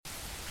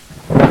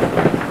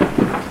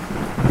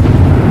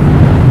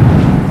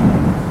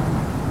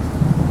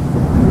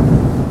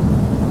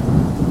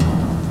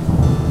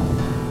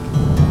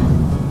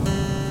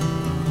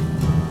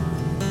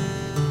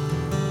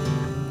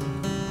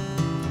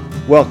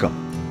Welcome.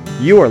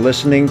 You are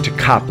listening to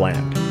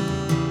Copland.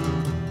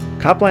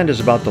 Copland is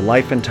about the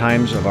life and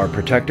times of our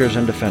protectors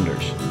and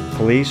defenders,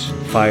 police,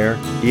 fire,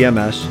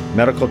 EMS,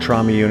 medical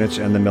trauma units,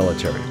 and the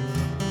military.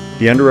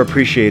 The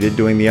underappreciated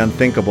doing the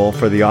unthinkable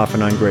for the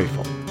often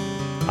ungrateful.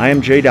 I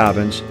am Jay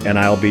Dobbins, and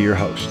I'll be your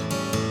host.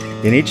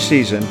 In each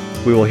season,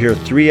 we will hear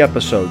 3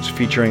 episodes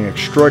featuring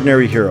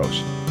extraordinary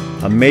heroes,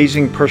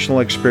 amazing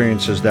personal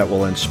experiences that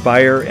will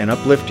inspire and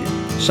uplift you.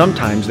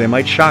 Sometimes they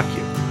might shock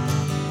you.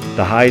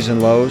 The highs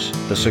and lows,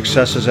 the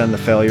successes and the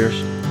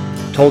failures,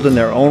 told in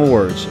their own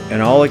words and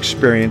all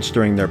experienced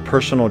during their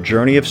personal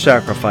journey of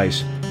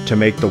sacrifice to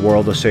make the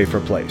world a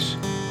safer place.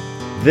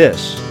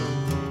 This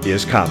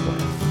is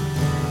Copland.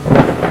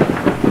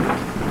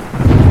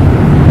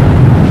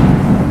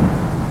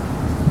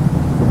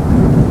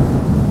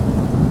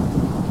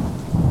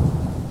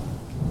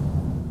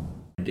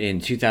 In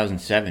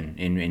 2007,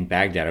 in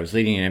Baghdad, I was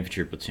leading an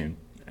infantry platoon,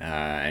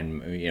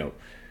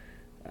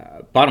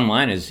 bottom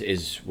line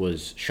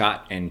was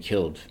shot and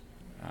killed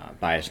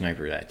by a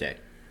sniper that day.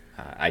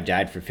 I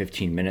died for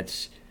 15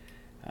 minutes.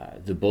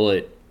 The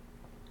bullet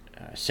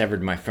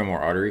severed my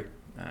femoral artery,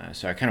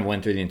 so I kind of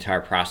went through the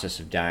entire process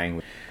of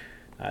dying.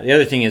 The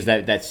other thing is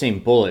that same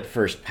bullet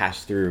first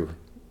passed through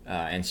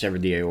and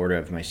severed the aorta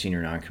of my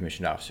senior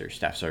non-commissioned officer,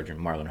 Staff Sergeant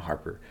Marlon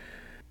Harper.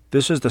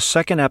 This is the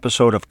second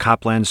episode of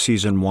Copland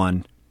Season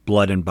 1,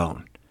 Blood and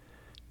Bone.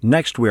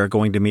 Next, we are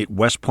going to meet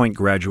West Point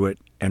graduate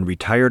and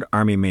retired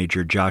Army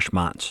Major Josh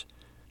Montz.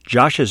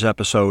 Josh's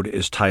episode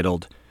is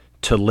titled,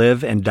 To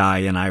Live and Die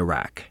in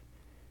Iraq.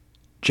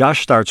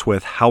 Josh starts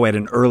with how at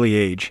an early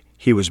age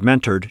he was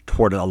mentored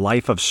toward a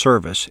life of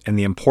service and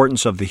the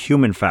importance of the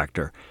human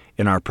factor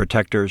in our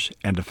protectors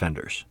and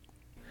defenders.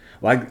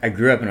 Well, I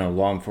grew up in a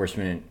law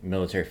enforcement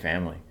military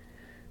family.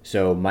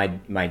 So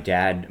my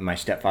dad, my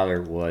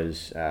stepfather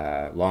was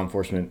law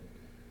enforcement,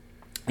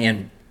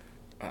 and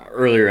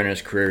earlier in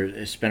his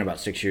career spent about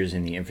 6 years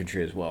in the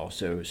infantry as well.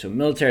 So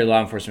military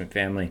law enforcement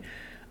family.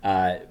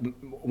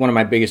 One of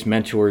my biggest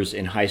mentors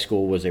in high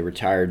school was a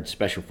retired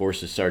Special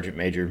Forces Sergeant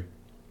Major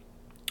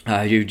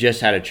who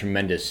just had a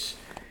tremendous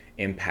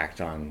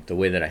impact on the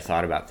way that I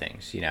thought about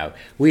things. You know,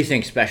 we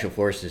think Special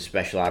Forces,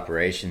 Special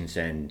Operations,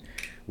 and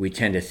we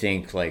tend to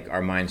think like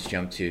our minds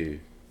jump to,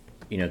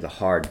 the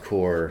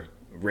hardcore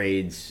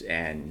raids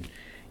and,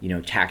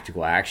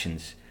 tactical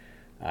actions.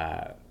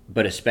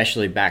 But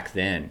especially back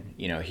then,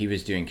 he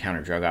was doing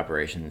counter-drug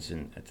operations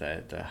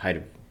at the height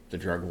of the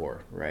drug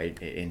war,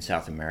 right, in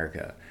South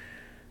America.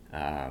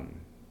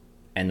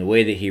 And the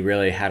way that he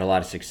really had a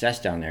lot of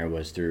success down there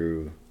was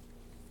through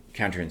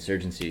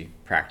counterinsurgency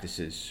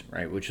practices,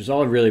 right, which was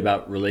all really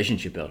about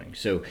relationship building.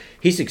 So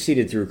he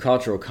succeeded through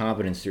cultural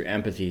competence, through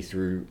empathy,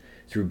 through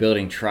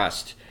building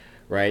trust,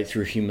 right,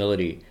 through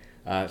humility,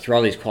 through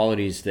all these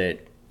qualities that,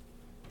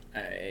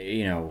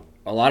 a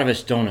lot of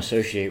us don't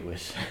associate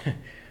with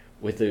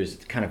with those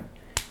kind of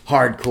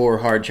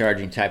hardcore,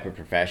 hard-charging type of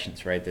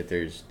professions, right? That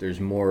there's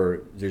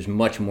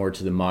much more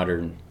to the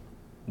modern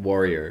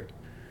warrior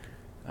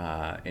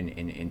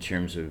in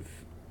terms of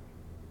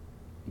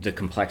the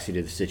complexity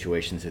of the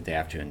situations that they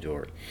have to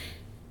endure.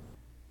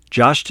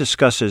 Josh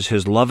discusses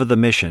his love of the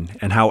mission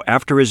and how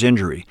after his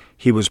injury,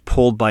 he was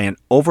pulled by an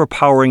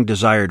overpowering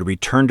desire to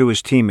return to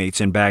his teammates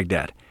in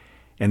Baghdad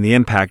and the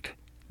impact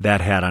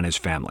that had on his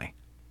family.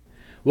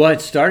 Well,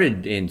 it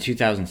started in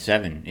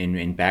 2007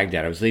 in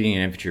Baghdad. I was leading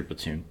an infantry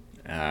platoon,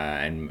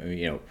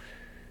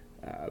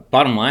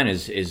 bottom line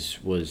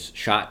was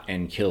shot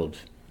and killed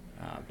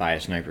by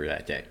a sniper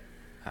that day.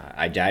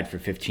 I died for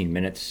 15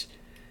 minutes.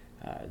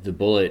 The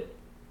bullet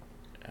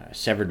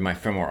severed my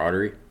femoral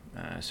artery,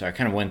 so I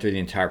kind of went through the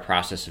entire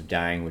process of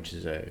dying, which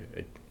is a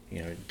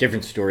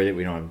different story that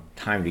we don't have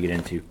time to get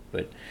into.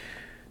 But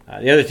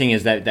the other thing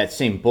is that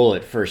same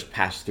bullet first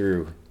passed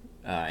through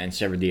and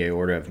severed the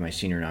aorta of my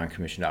senior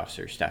non-commissioned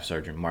officer, Staff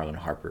Sergeant Marlon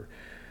Harper.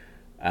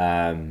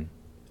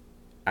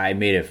 I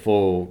made a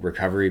full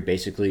recovery,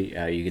 basically,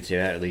 you could say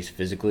that, at least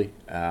physically,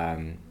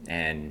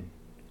 and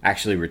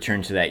actually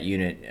returned to that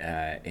unit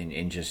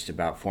in just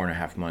about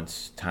 4.5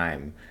 months'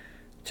 time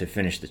to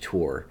finish the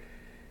tour.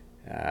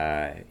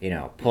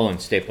 Pulling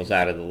staples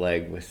out of the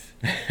leg with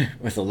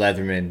with a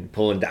Leatherman,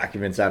 pulling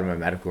documents out of my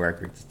medical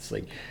records. It's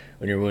like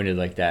when you're wounded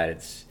like that,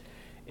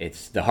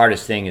 it's the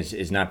hardest thing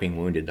is not being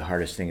wounded. The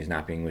hardest thing is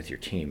not being with your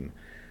team.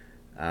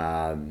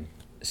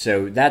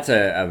 So that's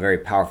a very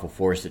powerful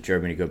force that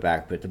drove me to go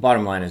back. But the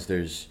bottom line is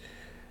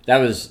that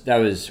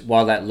was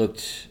while that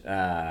looked,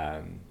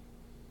 while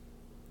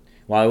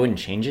I wouldn't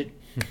change it,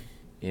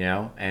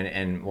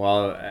 and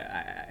while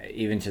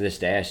even to this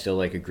day I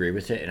still agree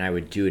with it and I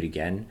would do it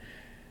again.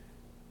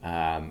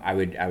 I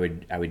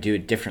would do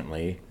it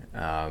differently,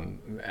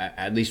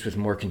 at least with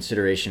more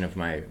consideration of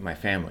my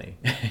family,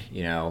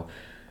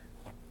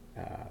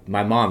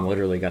 My mom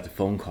literally got the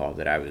phone call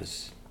that I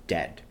was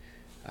dead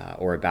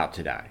or about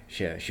to die.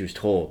 She was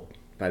told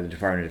by the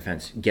Department of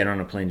Defense, get on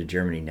a plane to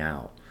Germany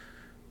now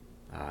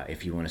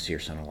if you want to see your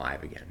son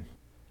alive again.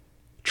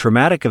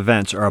 Traumatic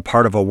events are a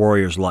part of a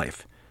warrior's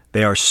life.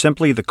 They are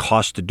simply the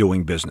cost of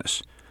doing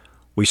business.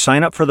 We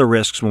sign up for the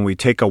risks when we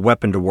take a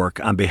weapon to work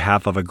on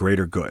behalf of a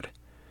greater good.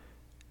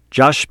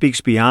 Josh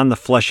speaks beyond the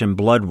flesh and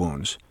blood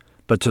wounds,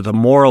 but to the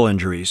moral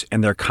injuries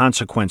and their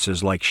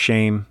consequences like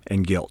shame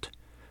and guilt,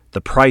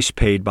 the price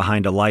paid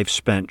behind a life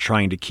spent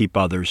trying to keep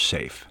others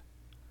safe.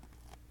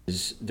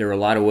 There were a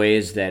lot of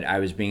ways that I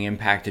was being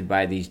impacted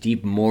by these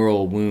deep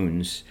moral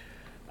wounds,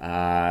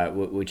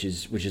 which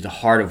is the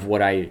heart of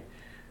what I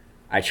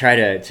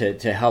try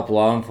to help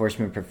law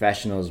enforcement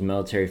professionals,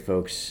 military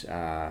folks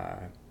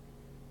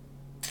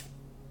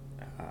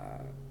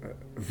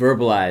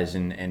verbalize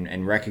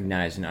and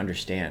recognize and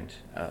understand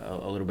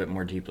a little bit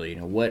more deeply.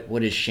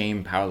 What does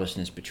shame,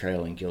 powerlessness,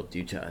 betrayal, and guilt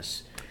do to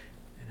us,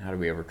 and how do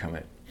we overcome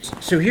it?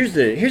 So here's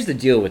the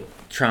deal with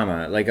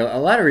trauma. Like a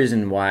lot of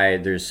reason why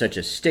there's such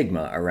a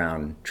stigma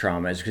around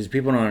trauma is because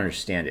people don't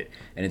understand it,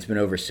 and it's been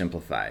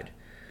oversimplified,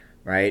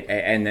 right?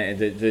 And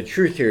the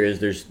truth here is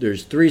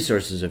there's three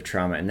sources of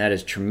trauma, and that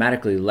is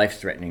traumatically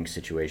life-threatening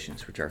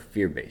situations, which are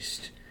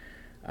fear-based,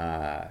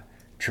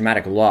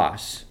 traumatic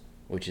loss,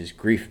 which is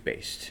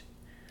grief-based,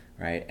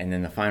 right? And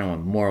then the final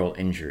one, moral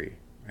injury,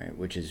 right,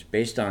 which is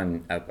based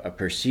on a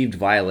perceived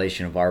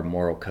violation of our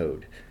moral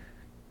code,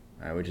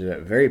 which is a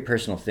very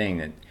personal thing.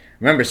 That,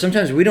 remember,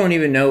 sometimes we don't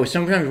even know.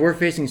 Sometimes we're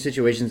facing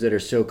situations that are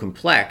so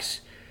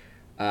complex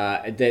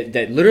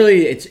that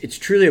literally it's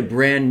truly a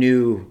brand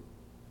new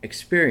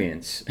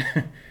experience,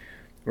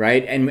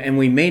 right? And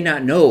we may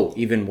not know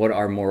even what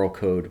our moral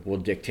code will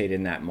dictate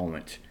in that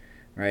moment,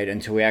 right?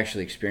 Until we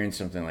actually experience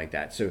something like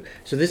that. So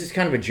this is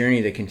kind of a journey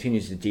that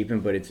continues to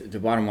deepen, but the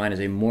bottom line is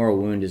a moral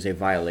wound is a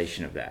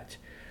violation of that.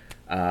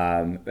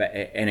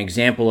 An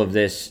example of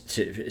this,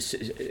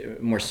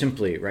 more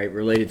simply, right,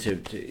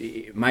 related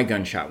to my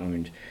gunshot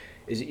wound,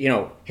 is,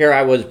 here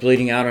I was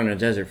bleeding out on a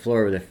desert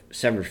floor with a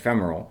severed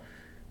femoral.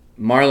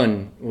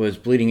 Marlon was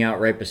bleeding out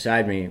right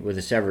beside me with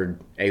a severed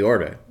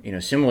aorta,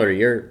 similar to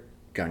your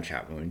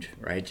gunshot wound,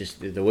 right?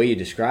 Just the way you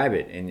describe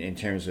it in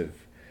terms of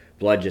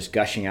blood just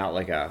gushing out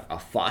like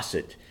a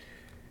faucet.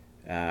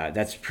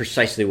 That's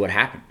precisely what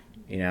happened,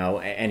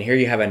 and here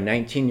you have a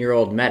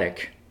 19-year-old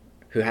medic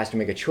who has to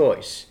make a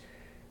choice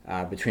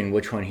between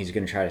which one he's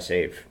going to try to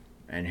save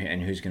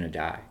and who's going to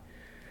die.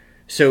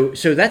 So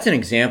that's an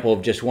example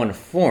of just one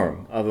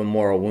form of a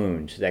moral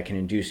wound that can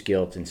induce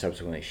guilt and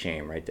subsequently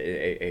shame, right?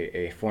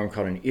 A form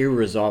called an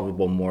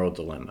irresolvable moral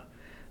dilemma,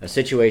 a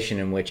situation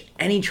in which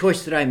any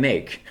choice that I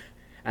make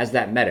as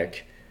that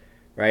medic,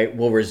 right,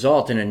 will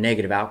result in a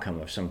negative outcome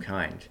of some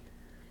kind,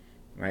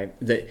 right?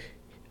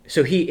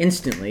 So he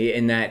instantly,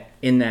 in that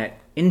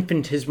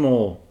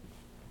infinitesimal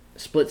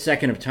split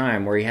second of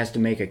time where he has to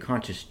make a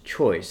conscious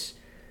choice,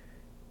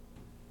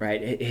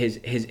 right,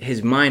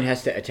 his mind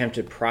has to attempt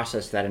to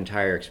process that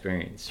entire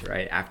experience,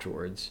 right,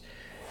 afterwards.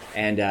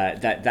 And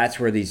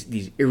that's where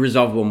these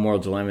irresolvable moral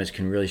dilemmas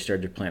can really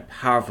start to plant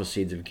powerful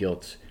seeds of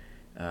guilt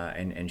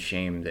and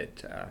shame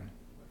that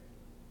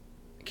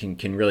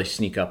can really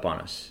sneak up on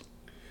us.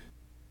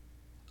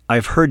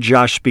 I've heard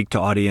Josh speak to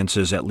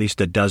audiences at least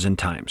a dozen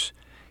times.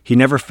 He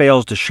never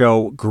fails to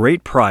show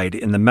great pride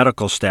in the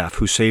medical staff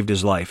who saved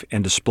his life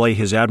and display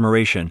his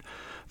admiration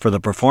for the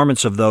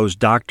performance of those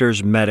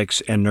doctors,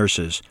 medics, and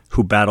nurses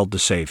who battled to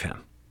save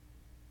him.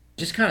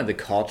 Just kind of the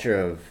culture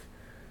of,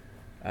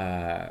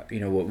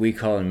 what we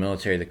call in the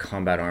military the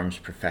combat arms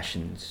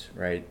professions,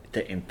 right?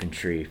 The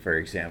infantry, for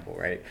example,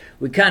 right?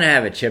 We kind of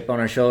have a chip on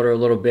our shoulder a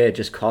little bit,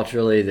 just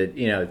culturally, that,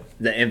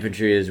 the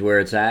infantry is where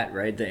it's at,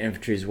 right? The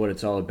infantry is what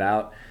it's all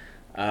about.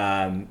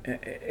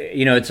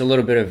 It's a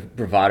little bit of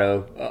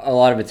bravado. A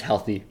lot of it's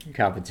healthy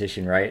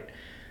competition, right?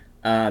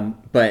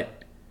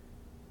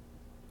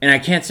 And I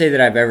can't say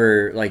that I've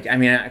ever,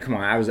 come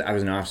on, I was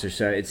an officer,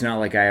 so it's not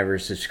like I ever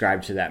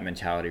subscribed to that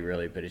mentality,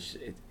 really. But it's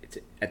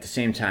at the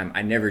same time,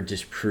 I never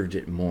disproved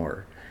it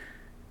more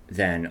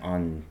than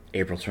on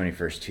April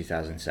 21st,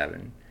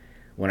 2007,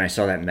 when I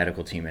saw that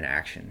medical team in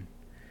action.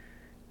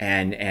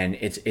 And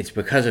it's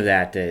because of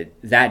that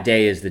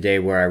day is the day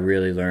where I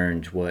really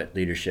learned what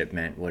leadership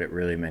meant, what it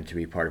really meant to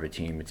be part of a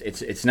team.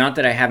 It's not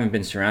that I haven't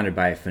been surrounded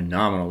by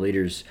phenomenal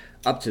leaders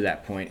up to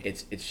that point.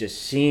 It's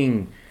just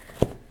seeing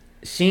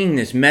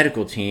this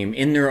medical team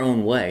in their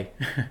own way,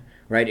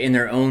 right, in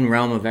their own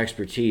realm of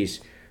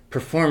expertise,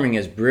 performing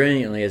as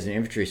brilliantly as an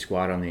infantry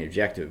squad on the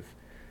objective,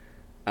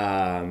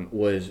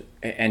 was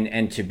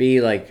to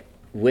be like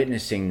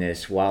witnessing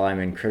this while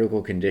I'm in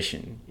critical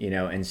condition,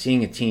 and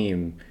seeing a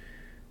team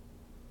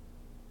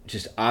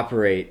just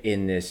operate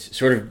in this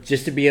sort of,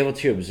 just to be able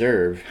to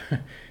observe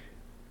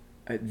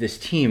this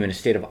team in a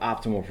state of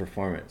optimal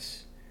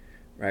performance,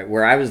 right,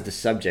 where I was the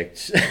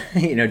subject,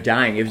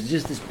 dying. It was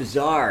just this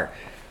bizarre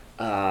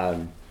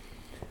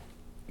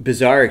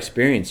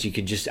experience. You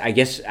could just, I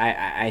guess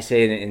I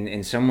say it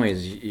in some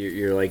ways,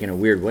 you're like, in a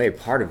weird way,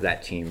 part of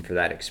that team for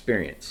that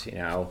experience,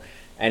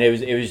 and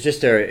it was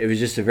just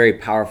a very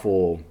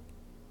powerful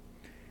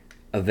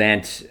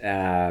event.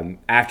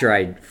 After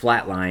I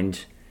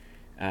flatlined,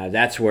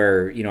 that's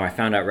where, I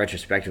found out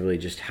retrospectively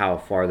just how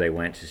far they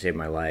went to save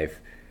my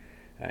life.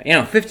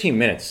 15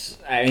 minutes,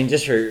 I mean,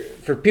 just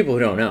for people who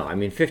don't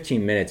know,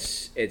 15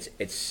 minutes,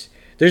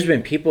 There's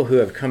been people who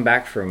have come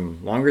back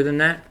from longer than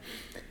that,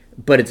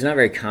 but it's not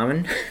very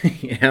common,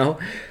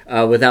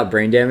 without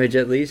brain damage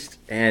at least.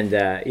 And,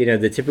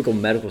 the typical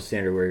medical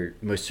standard where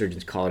most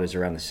surgeons call it is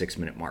around the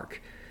 6-minute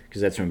mark,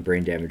 because that's when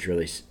brain damage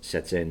really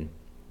sets in.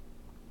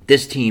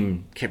 This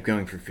team kept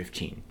going for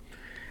 15.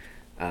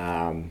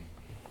 And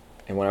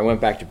when I went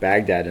back to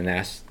Baghdad and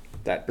asked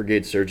that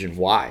brigade surgeon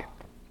why,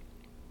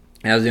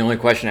 that was the only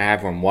question I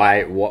had for him.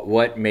 Why?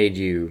 What made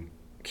you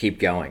keep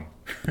going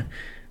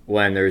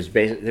when there's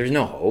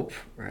no hope,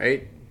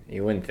 right?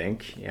 You wouldn't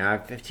think.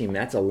 15,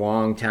 that's a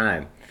long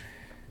time.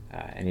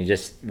 And he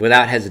just,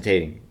 without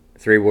hesitating,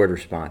 3-word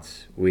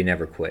response: we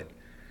never quit.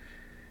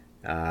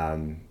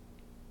 I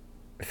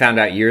found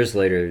out years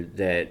later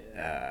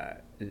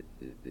that,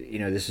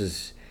 this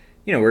is,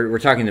 we're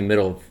talking the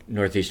middle of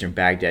northeastern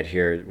Baghdad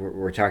here.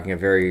 We're talking a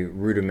very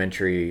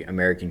rudimentary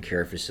American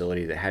care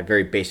facility that had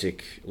very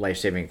basic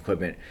life-saving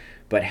equipment,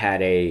 but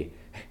had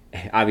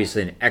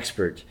obviously an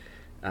expert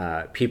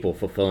people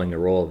fulfilling the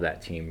role of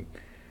that team.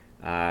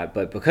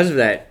 But because of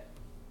that,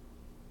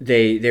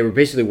 they were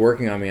basically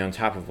working on me on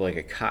top of like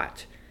a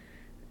cot.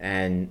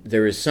 And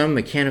there was some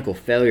mechanical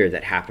failure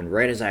that happened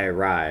right as I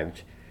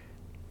arrived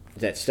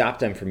that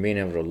stopped them from being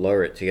able to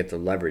lower it to get the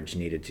leverage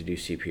needed to do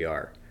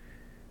CPR.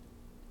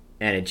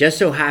 And it just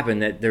so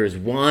happened that there was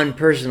one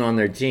person on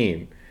their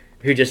team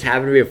who just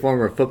happened to be a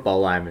former football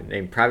lineman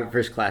named Private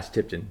First Class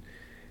Tipton,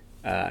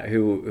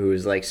 who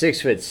was like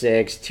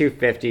 6'6",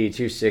 250,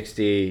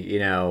 260,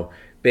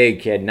 big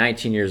kid,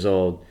 19 years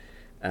old.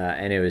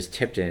 And it was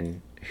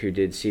Tipton who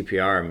did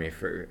CPR on me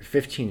for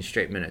 15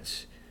 straight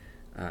minutes.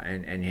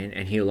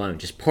 And he alone,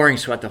 just pouring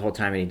sweat the whole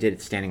time, and he did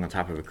it standing on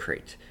top of a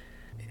crate.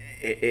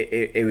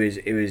 It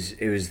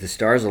was the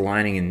stars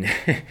aligning,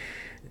 and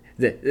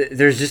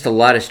there's just a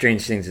lot of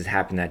strange things that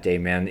happened that day,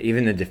 man.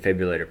 Even the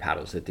defibrillator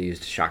paddles that they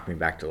used to shock me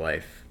back to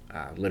life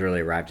literally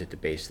arrived at the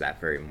base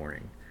that very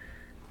morning,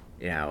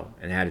 and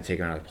I had to take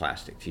them out of the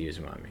plastic to use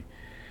them on me.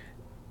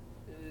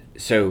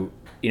 So,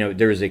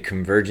 there was a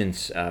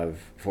convergence of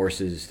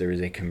forces, there was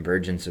a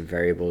convergence of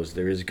variables,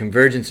 there was a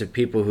convergence of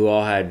people who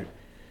all had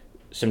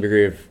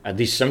at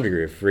least some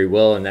degree of free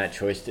will, and that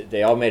choice,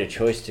 they all made a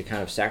choice to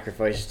kind of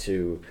sacrifice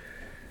to,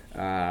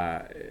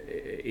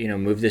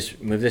 move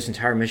this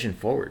entire mission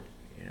forward,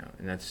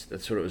 and that's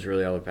what it was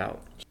really all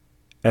about.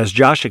 As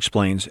Josh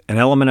explains, an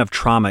element of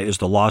trauma is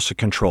the loss of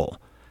control.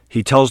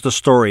 He tells the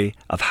story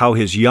of how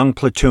his young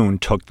platoon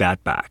took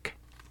that back.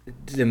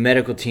 The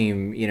medical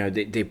team,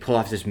 they pull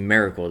off this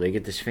miracle. They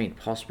get this faint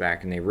pulse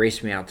back, and they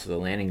race me out to the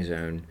landing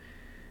zone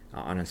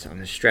on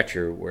a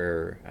stretcher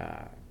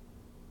where,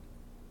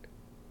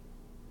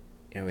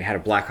 we had a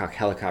Black Hawk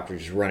helicopter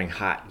just running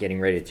hot,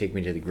 getting ready to take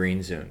me to the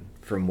green zone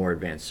for more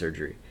advanced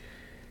surgery.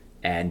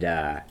 And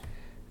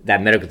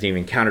that medical team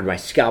encountered my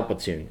scout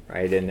platoon,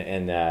 right?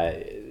 And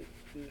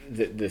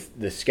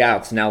the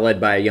scouts, now led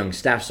by a young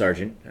staff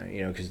sergeant,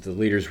 because the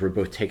leaders were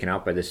both taken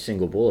out by this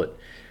single bullet.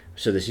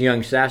 So this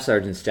young staff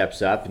sergeant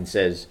steps up and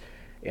says,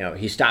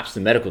 he stops the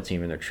medical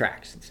team in their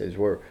tracks and says,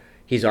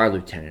 he's our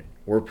lieutenant.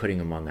 We're putting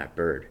him on that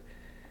bird.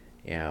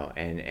 They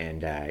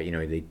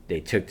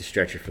took the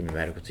stretcher from the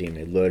medical team.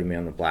 They loaded me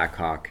on the Black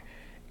Hawk.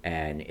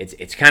 And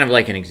it's kind of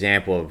like an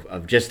example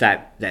of just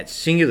that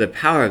singular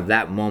power of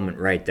that moment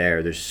right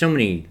there. There's so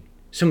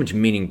much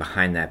meaning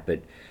behind that.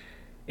 But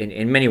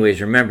in many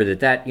ways, remember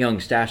that young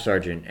staff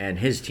sergeant and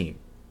his team,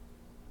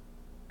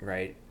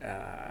 right,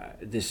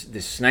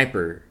 this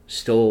sniper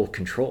stole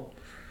control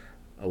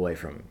away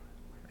from him.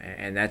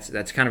 And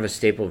that's kind of a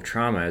staple of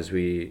trauma as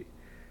we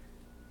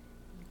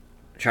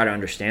try to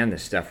understand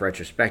this stuff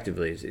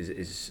retrospectively,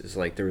 is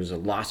like there was a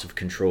loss of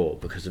control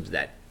because of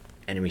that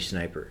enemy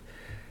sniper.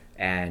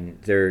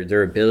 And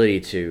their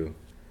ability to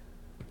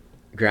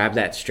grab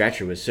that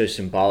stretcher was so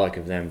symbolic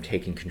of them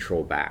taking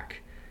control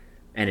back.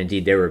 And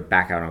indeed, they were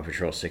back out on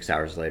patrol 6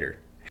 hours later.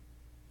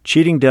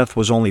 Cheating death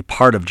was only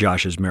part of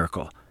Josh's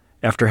miracle.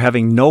 After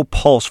having no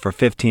pulse for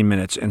 15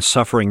 minutes and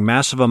suffering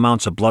massive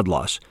amounts of blood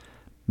loss,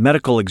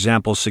 medical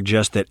examples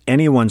suggest that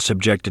anyone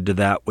subjected to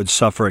that would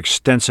suffer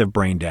extensive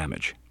brain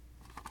damage.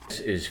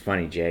 It was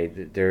funny, Jay.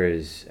 There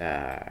is...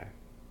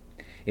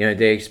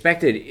 they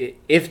expected,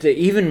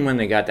 even when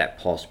they got that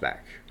pulse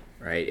back,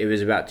 right, it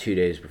was about 2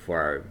 days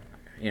before,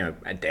 I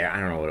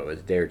don't know what it was,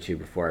 a day or two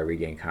before I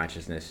regained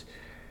consciousness.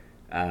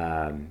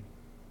 And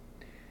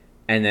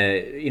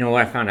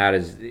what I found out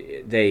is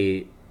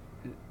they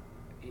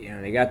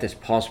got this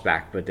pulse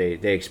back, but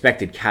they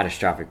expected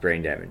catastrophic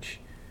brain damage,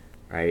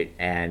 right?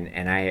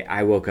 And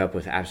I woke up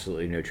with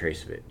absolutely no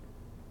trace of it.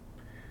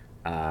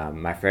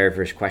 My very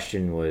first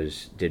question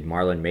was, did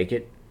Marlon make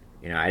it?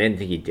 I didn't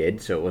think he did,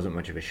 so it wasn't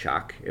much of a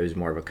shock. It was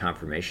more of a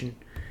confirmation.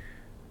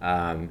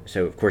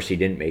 So, of course, he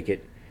didn't make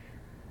it.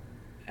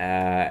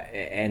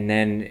 And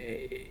then,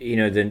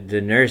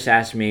 the nurse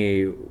asked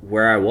me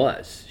where I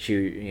was.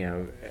 She,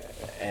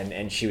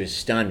 and she was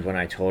stunned when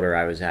I told her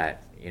I was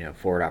at,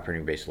 Forward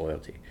Operating Base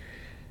Loyalty.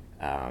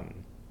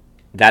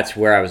 That's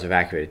where I was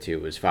evacuated to,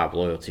 was FOB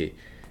Loyalty.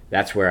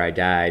 That's where I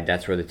died.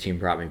 That's where the team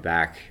brought me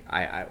back.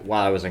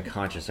 While I was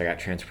unconscious, I got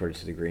transported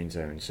to the green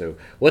zone. So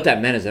what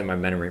that meant is that my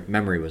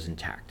memory was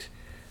intact.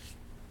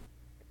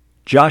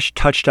 Josh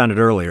touched on it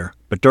earlier,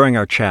 but during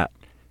our chat,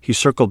 he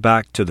circled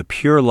back to the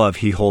pure love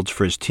he holds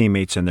for his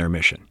teammates and their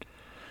mission.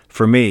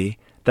 For me,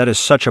 that is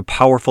such a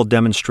powerful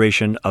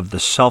demonstration of the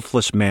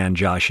selfless man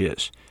Josh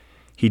is.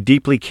 He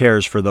deeply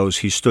cares for those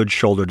he stood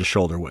shoulder to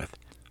shoulder with.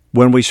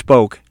 When we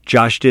spoke,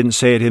 Josh didn't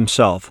say it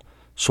himself,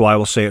 so I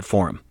will say it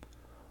for him.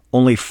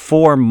 Only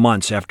 4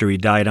 months after he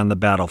died on the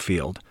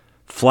battlefield,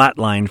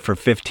 flatlined for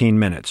 15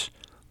 minutes,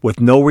 with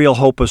no real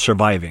hope of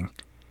surviving,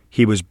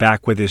 he was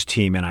back with his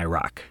team in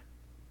Iraq.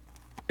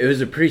 It was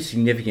a pretty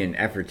significant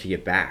effort to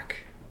get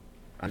back.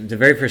 The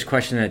very first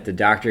question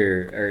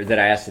that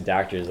I asked the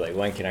doctor is like,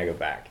 when can I go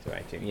back to my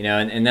team?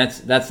 And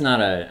that's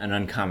not an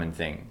uncommon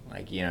thing.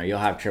 Like, you'll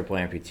have triple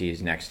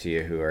amputees next to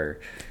you who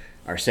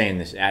are saying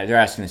this. They're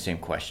asking the same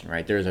question,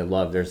 right? There's a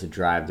love, there's a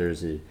drive,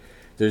 there's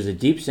a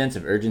deep sense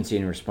of urgency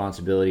and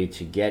responsibility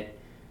to get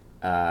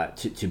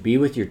to be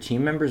with your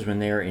team members when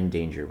they are in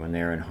danger, when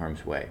they are in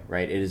harm's way,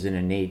 right? It is an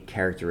innate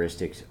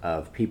characteristic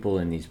of people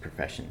in these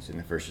professions, in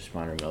the first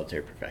responder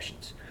military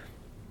professions.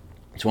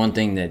 It's one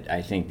thing that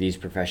I think these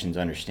professions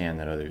understand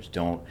that others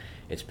don't.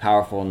 It's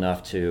powerful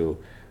enough to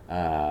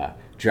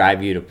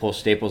drive you to pull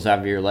staples out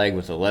of your leg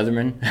with a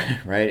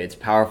Leatherman, right? It's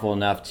powerful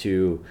enough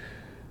to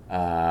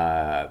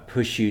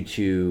push you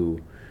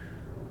to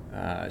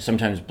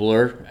sometimes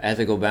blur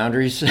ethical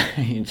boundaries,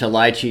 to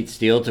lie, cheat,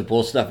 steal, to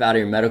pull stuff out of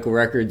your medical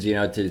records.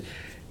 To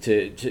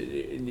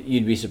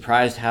you'd be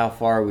surprised how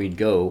far we'd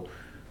go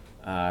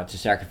to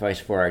sacrifice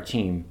for our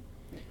team.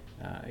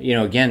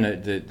 Again,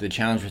 the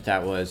challenge with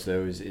that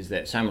is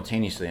that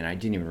simultaneously, and I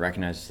didn't even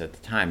recognize this at the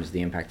time, is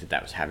the impact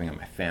that was having on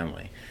my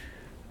family.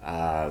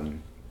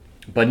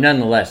 But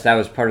nonetheless, that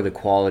was part of the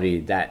quality,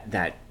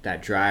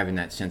 that drive and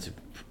that sense of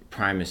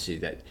primacy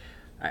that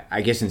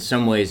I guess in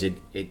some ways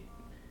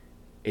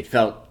it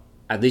felt,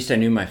 at least I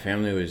knew my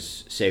family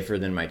was safer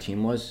than my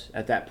team was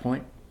at that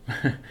point.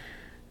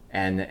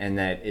 and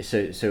that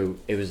so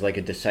it was like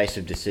a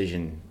decisive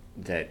decision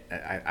that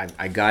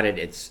I got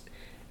it.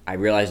 I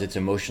realized it's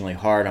emotionally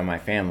hard on my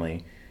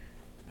family,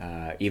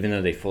 even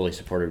though they fully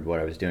supported what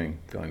I was doing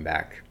going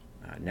back.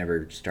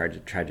 Never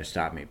tried to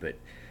stop me, but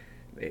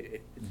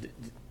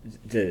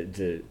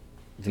the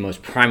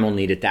most primal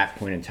need at that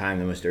point in time,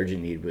 the most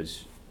urgent need,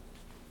 was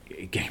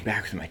getting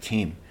back with my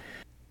team.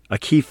 A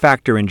key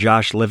factor in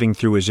Josh living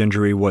through his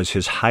injury was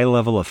his high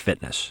level of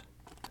fitness.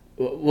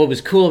 What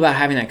was cool about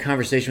having that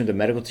conversation with the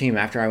medical team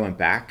after I went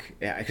back,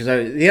 because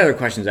the other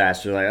questions I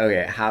asked were like,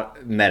 okay, how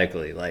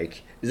medically,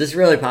 like, is this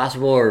really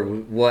possible, or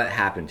what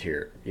happened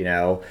here,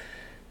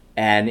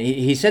 And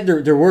he said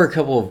there were a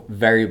couple of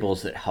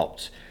variables that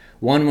helped.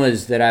 One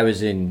was that I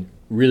was in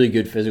really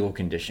good physical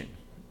condition.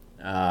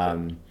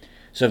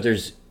 So if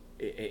there's,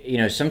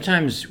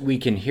 sometimes we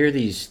can hear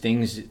these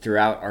things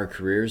throughout our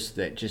careers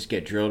that just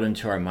get drilled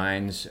into our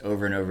minds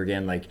over and over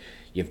again, like,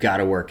 you've got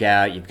to work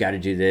out, you've got to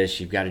do this,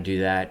 you've got to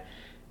do that.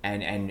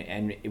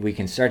 And we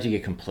can start to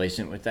get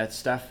complacent with that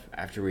stuff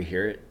after we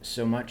hear it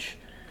so much.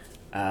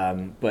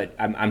 But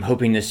I'm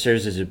hoping this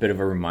serves as a bit of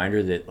a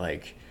reminder that,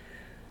 like,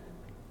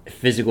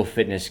 physical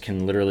fitness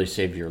can literally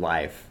save your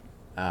life,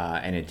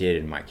 and it did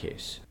in my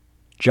case.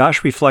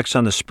 Josh reflects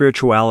on the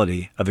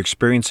spirituality of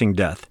experiencing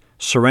death,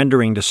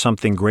 surrendering to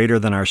something greater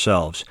than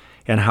ourselves,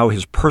 and how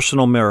his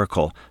personal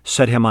miracle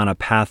set him on a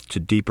path to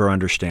deeper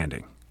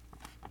understanding.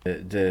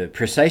 The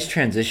precise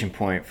transition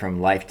point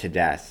from life to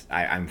death,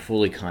 I'm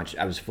fully conscious.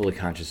 I was fully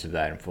conscious of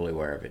that and fully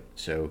aware of it.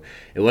 So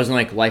it wasn't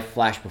like life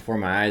flashed before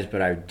my eyes,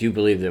 but I do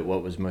believe that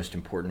what was most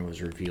important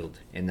was revealed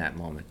in that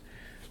moment,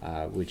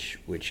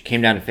 which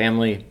came down to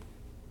family.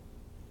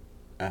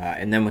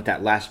 And then with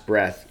that last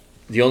breath,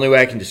 the only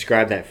way I can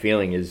describe that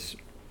feeling is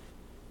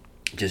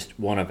just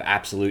one of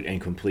absolute and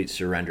complete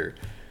surrender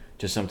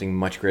to something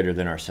much greater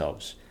than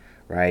ourselves.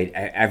 Right?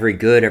 Every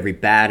good, every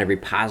bad, every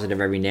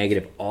positive, every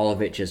negative, all of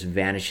it just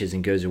vanishes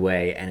and goes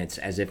away. And it's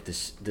as if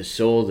the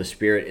soul, the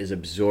spirit, is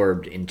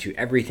absorbed into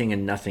everything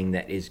and nothing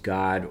that is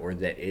God, or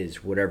that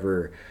is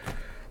whatever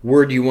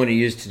word you want to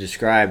use to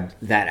describe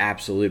that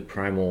absolute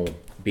primal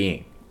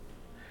being.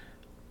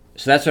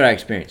 So that's what I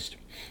experienced.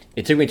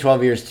 It took me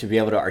 12 years to be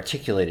able to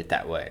articulate it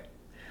that way.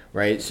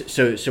 Right?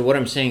 So what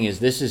I'm saying is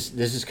this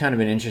is kind of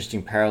an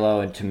interesting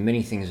parallel to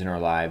many things in our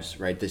lives.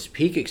 Right? This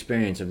peak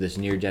experience of this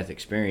near-death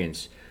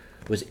experience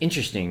was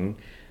interesting.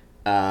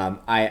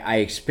 I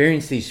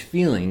experienced these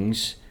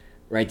feelings,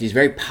 right? These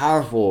very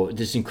powerful,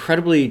 this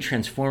incredibly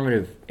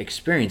transformative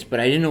experience, but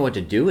I didn't know what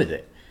to do with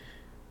it.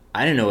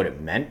 I didn't know what it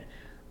meant.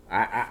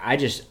 I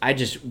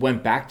just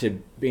went back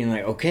to being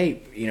like,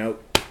 okay,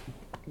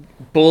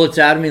 bullets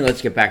out of me.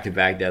 Let's get back to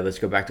Baghdad. Let's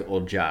go back to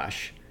old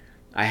Josh.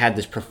 I had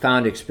this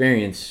profound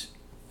experience,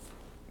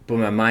 but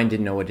my mind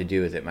didn't know what to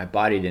do with it. My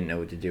body didn't know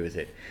what to do with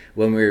it.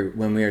 When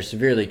we are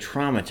severely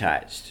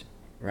traumatized,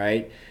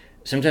 right?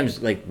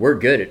 Sometimes, like, we're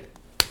good at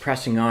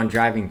pressing on,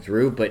 driving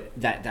through, but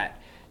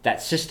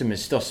that system is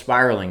still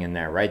spiraling in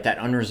there, right? That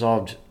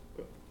unresolved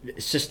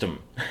system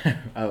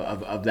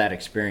of that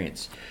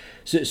experience.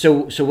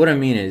 So what I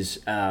mean is,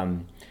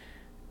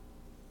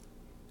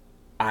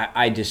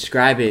 I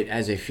describe it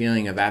as a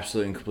feeling of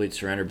absolute and complete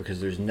surrender because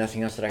there's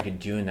nothing else that I could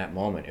do in that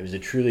moment. It was a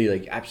truly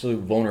like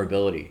absolute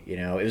vulnerability. You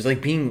know, it was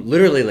like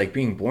literally like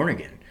being born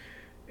again,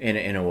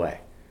 in a way.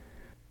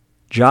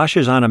 Josh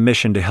is on a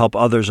mission to help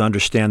others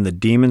understand the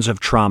demons of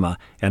trauma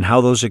and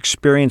how those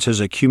experiences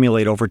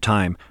accumulate over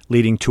time,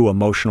 leading to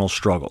emotional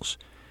struggles.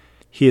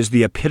 He is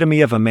the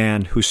epitome of a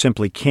man who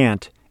simply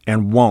can't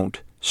and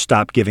won't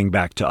stop giving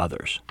back to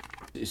others.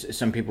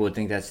 Some people would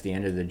think that's the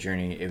end of the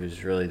journey. It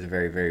was really the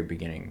very, very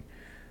beginning.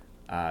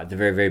 The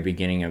very, very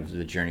beginning of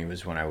the journey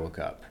was when I woke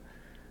up,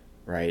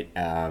 right?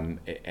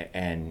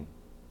 And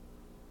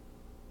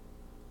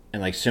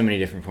like so many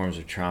different forms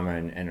of trauma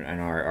and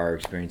our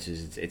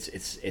experiences,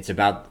 it's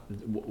about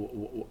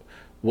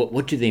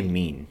what do they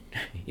mean?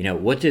 You know,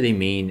 what do they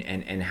mean,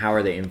 and how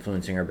are they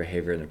influencing our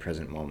behavior in the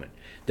present moment?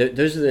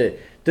 Those are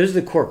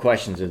the core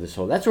questions of this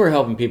whole. That's what we're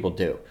helping people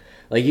do.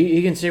 Like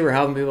you can say we're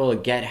helping people to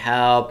get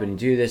help and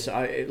do this.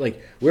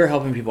 Like we're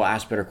helping people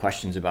ask better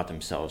questions about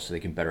themselves so they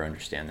can better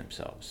understand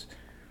themselves.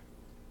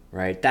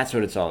 Right? That's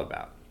what it's all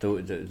about.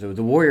 The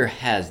warrior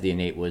has the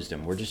innate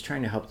wisdom. We're just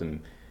trying to help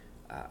them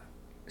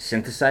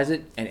synthesize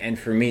it. And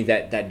for me,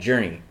 that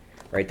journey,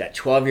 right, that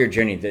 12-year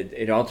journey, that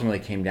it ultimately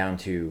came down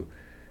to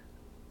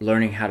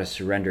learning how to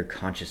surrender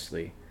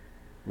consciously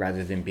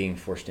rather than being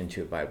forced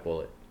into it by a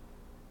bullet.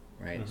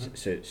 Right?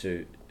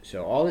 Mm-hmm.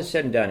 So all this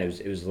said and done,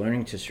 it was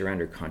learning to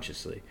surrender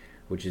consciously,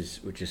 which is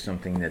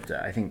something that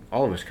I think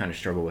all of us kind of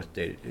struggle with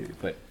day to day,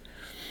 but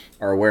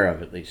are aware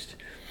of at least.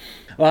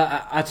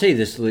 Well, I'll tell you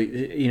this,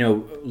 you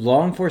know,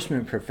 law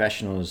enforcement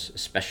professionals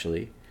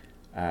especially,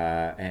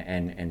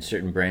 and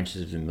certain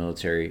branches of the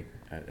military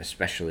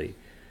especially,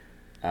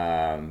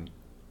 have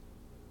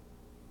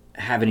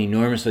an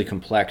enormously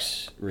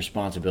complex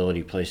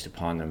responsibility placed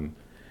upon them.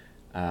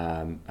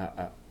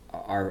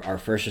 Our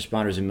first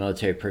responders and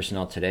military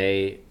personnel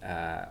today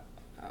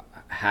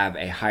have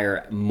a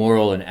higher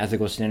moral and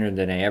ethical standard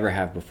than they ever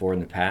have before in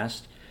the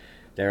past.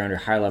 They're under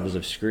higher levels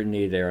of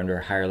scrutiny, they're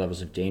under higher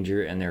levels of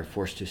danger, and they're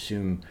forced to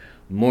assume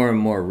more and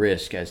more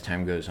risk as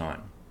time goes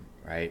on,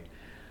 right?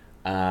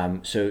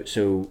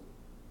 So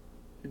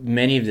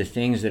many of the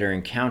things that are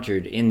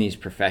encountered in these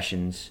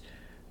professions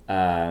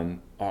are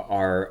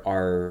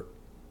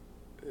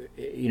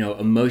you know,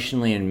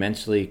 emotionally and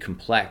mentally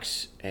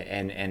complex,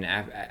 and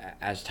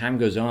as time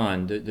goes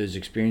on, those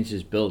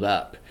experiences build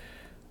up,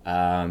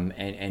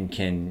 and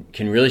can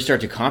really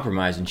start to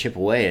compromise and chip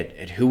away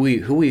at who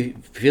we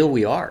feel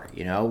we are.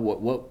 You know,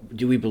 what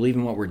do we believe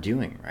in what we're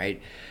doing,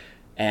 right?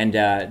 And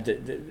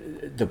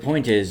the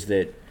point is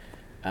that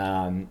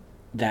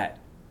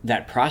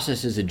that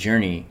process is a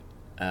journey.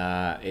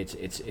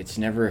 It's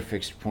never a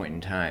fixed point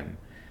in time,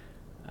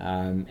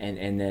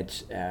 and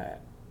that.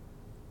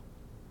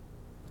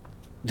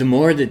 The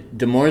more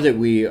that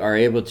we are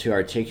able to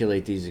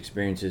articulate these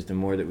experiences, the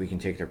more that we can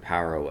take their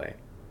power away,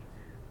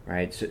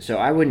 right? So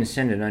I wouldn't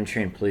send an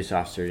untrained police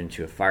officer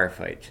into a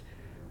firefight,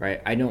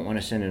 right? I don't want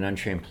to send an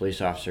untrained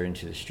police officer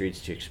into the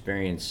streets to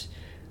experience,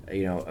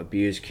 you know,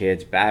 abused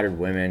kids, battered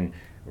women,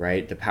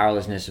 right? The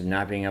powerlessness of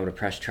not being able to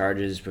press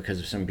charges because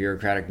of some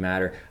bureaucratic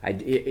matter.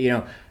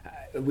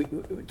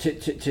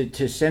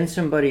 To send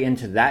somebody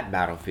into that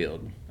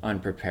battlefield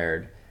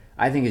unprepared,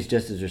 I think is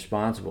just as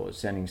responsible as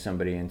sending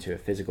somebody into a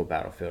physical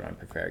battlefield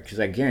unprepared. Because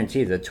I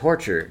guarantee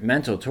the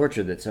mental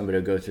torture that somebody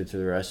will go through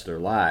the rest of their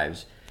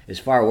lives is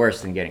far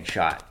worse than getting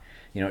shot.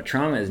 You know,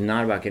 trauma is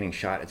not about getting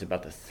shot, it's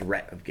about the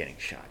threat of getting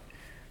shot,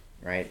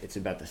 right? It's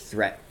about the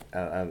threat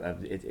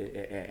of it,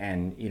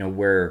 and, you know,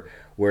 where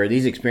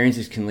these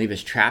experiences can leave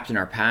us trapped in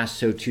our past,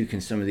 so too can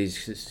some of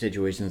these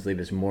situations leave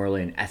us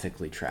morally and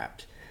ethically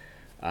trapped.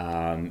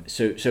 But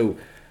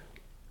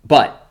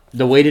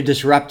the way to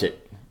disrupt it,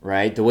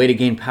 right? The way to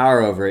gain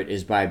power over it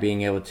is by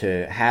being able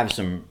to have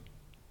some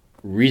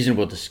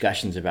reasonable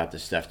discussions about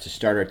this stuff, to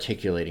start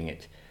articulating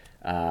it.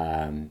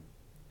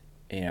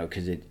 You know,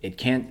 because it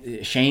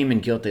can't, shame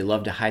and guilt, they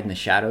love to hide in the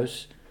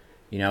shadows.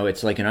 You know,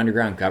 it's like an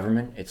underground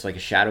government. It's like a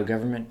shadow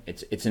government.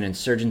 It's an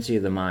insurgency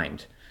of the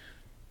mind,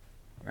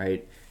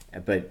 right?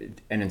 But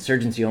an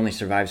insurgency only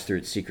survives through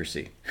its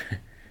secrecy,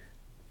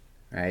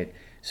 right?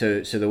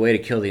 So the way to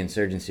kill the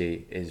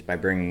insurgency is by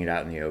bringing it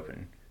out in the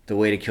open. The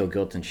way to kill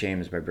guilt and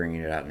shame is by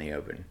bringing it out in the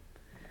open.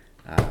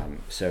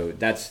 So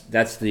that's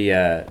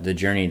the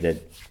journey that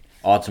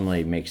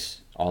ultimately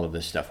makes all of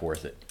this stuff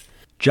worth it.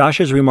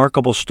 Josh's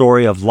remarkable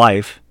story of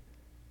life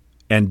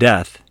and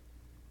death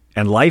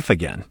and life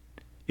again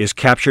is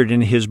captured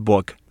in his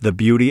book, The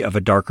Beauty of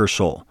a Darker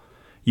Soul.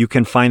 You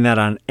can find that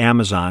on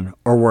Amazon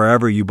or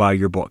wherever you buy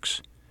your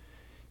books.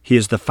 He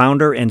is the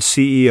founder and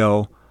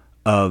CEO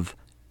of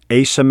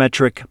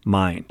Asymmetric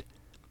Mind,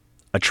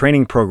 a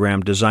training program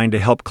designed to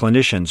help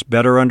clinicians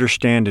better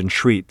understand and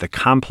treat the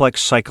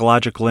complex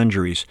psychological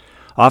injuries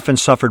often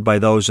suffered by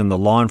those in the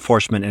law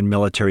enforcement and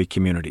military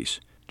communities.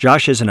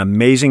 Josh is an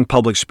amazing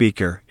public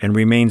speaker and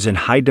remains in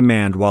high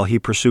demand while he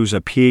pursues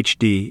a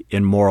PhD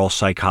in moral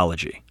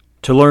psychology.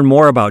 To learn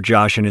more about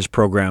Josh and his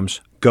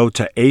programs, go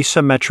to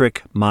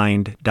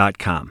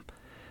asymmetricmind.com.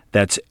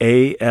 That's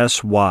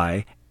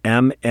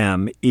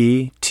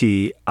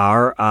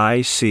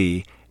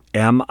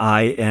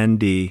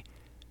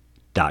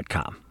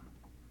ASYMETRICMIND.com.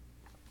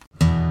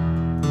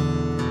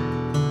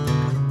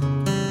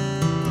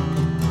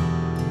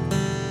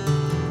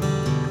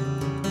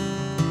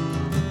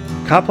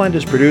 Copland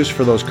is produced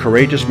for those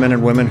courageous men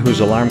and women whose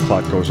alarm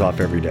clock goes off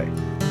every day.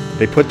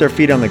 They put their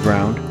feet on the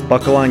ground,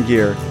 buckle on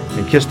gear,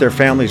 and kiss their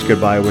families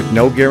goodbye with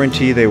no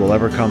guarantee they will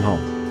ever come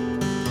home.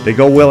 They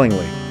go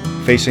willingly,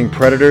 facing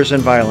predators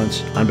and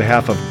violence on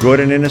behalf of good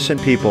and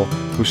innocent people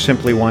who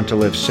simply want to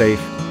live safe,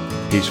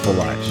 peaceful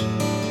lives.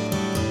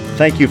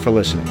 Thank you for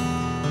listening.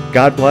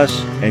 God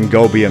bless, and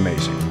go be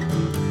amazing.